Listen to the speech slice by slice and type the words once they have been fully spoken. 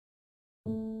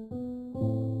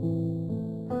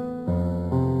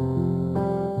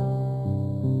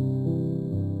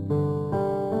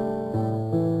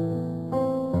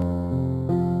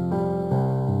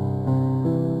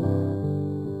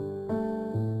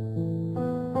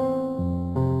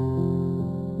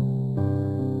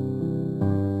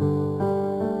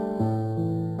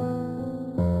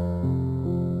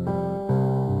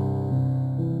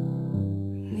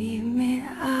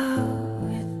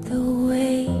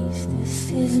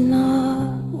is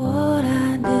not what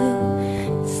I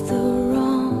do. It's the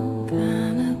wrong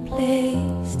kind of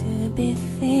place to be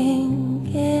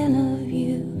thinking of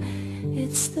you.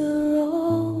 It's the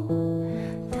wrong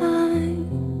time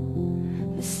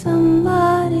for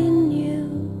somebody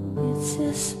new. It's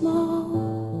a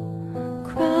small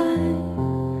crime,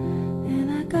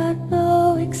 and I got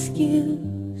no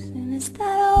excuse. And is that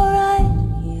alright?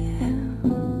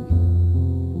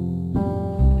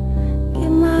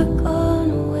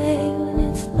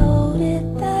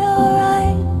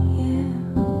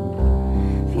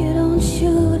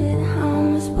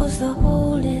 To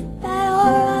hold it, that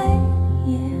alright,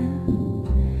 yeah.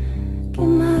 Give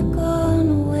my gun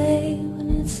away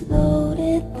when it's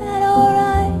loaded, that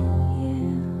alright,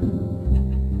 yeah.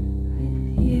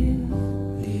 With you.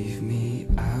 Leave me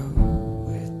out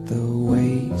with the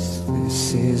waste.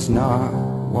 This is not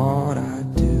what I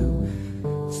do.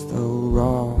 It's the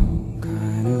wrong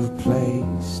kind of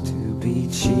place to be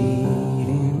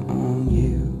cheating on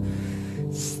you.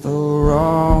 It's the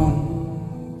wrong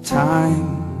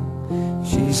time.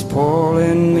 She's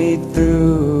pulling me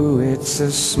through. It's a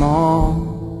small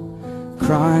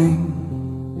crime,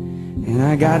 and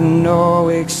I got no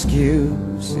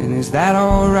excuse. And is that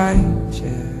alright?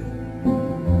 Yeah.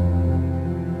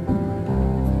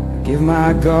 I give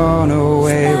my gun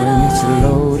away when it's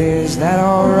loaded. Is that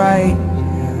alright?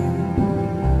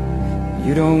 Yeah.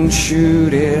 You don't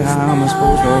shoot it, how am I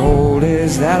supposed to hold it?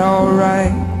 Is that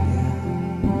alright?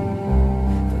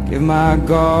 Give my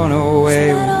gun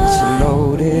away when it's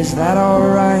loaded. Is that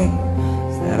alright?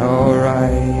 Is that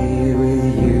alright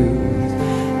with you? Is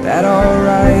that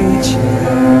alright,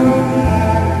 yeah?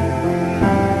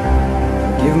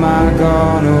 Give my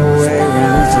gun away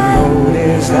when it's loaded.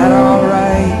 Is that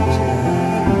alright,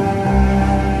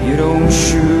 yeah? You don't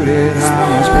shoot it, how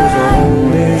am I supposed to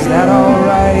hold it? Is that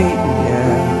alright,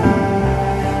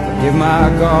 yeah? Give my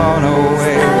gun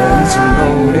away when it's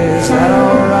loaded. Is that alright?